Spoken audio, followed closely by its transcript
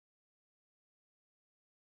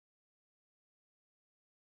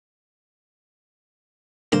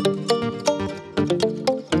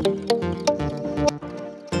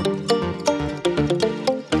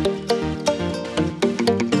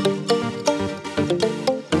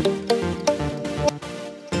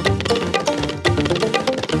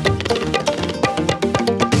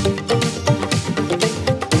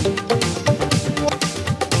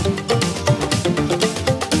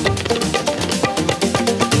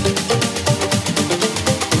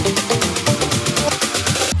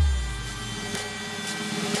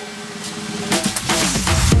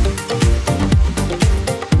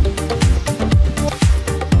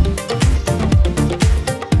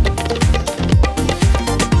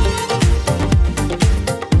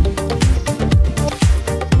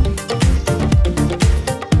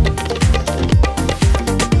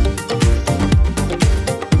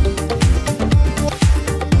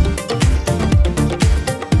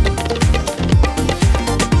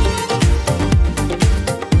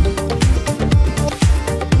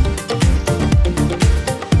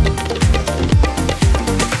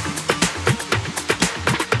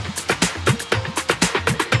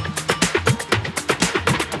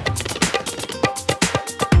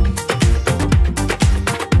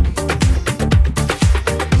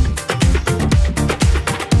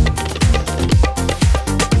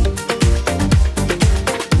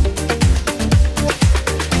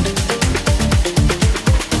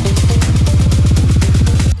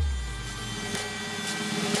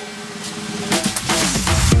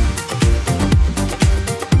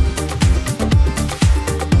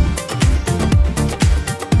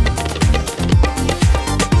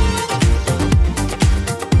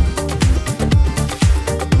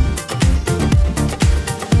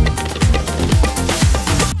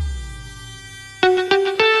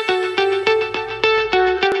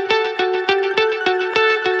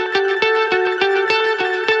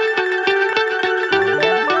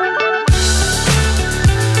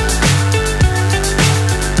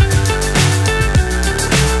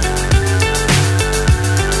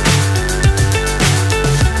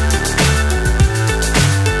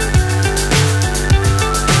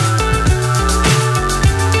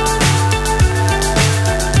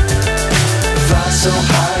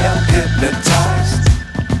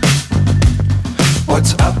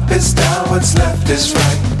what's left is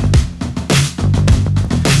right.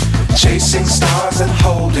 Chasing stars and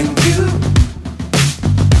holding you.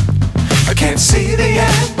 I can't see the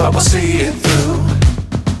end, but we'll see it through.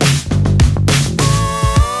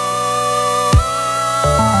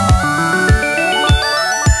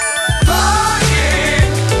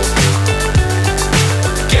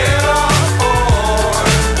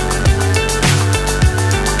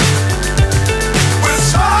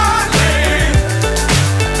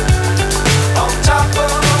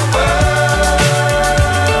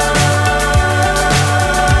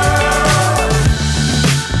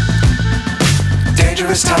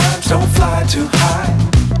 Times don't fly too high.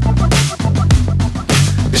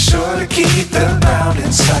 Be sure to keep the ground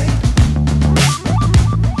in sight.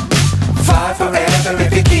 Fly forever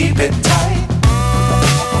if you keep it tight.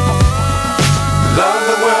 Love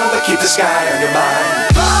the world but keep the sky on your mind.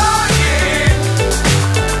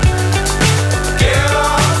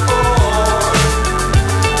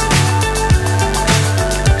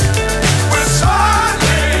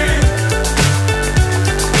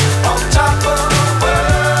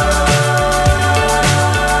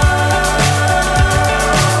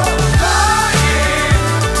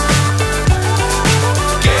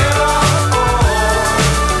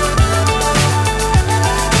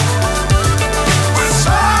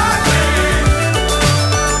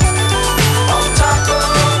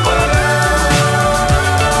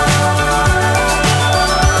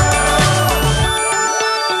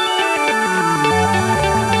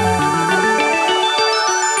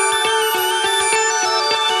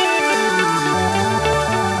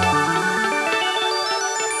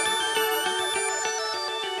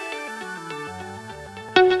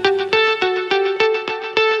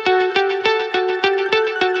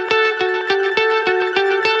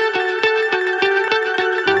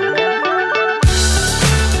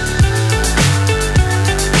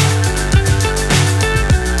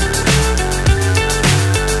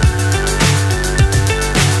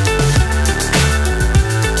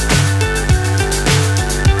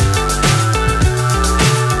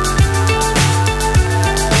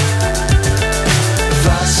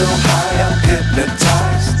 So high I'm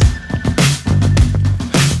hypnotized.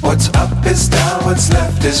 What's up is down, what's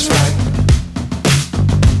left is right.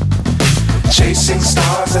 Chasing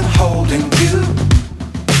stars and holding you.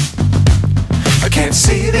 I can't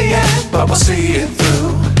see the end, but we'll see it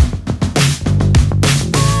through.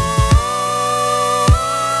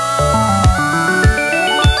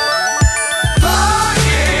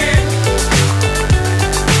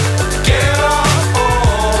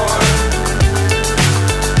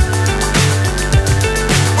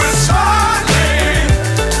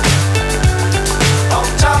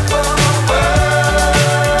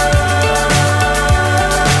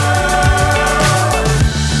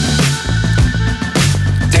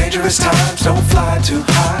 too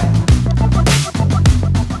high.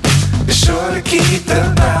 Be sure to keep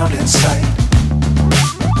the ground in sight.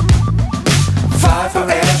 Fly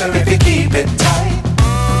forever if you keep it tight.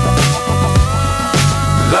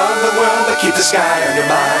 Love the world but keep the sky on your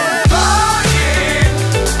mind.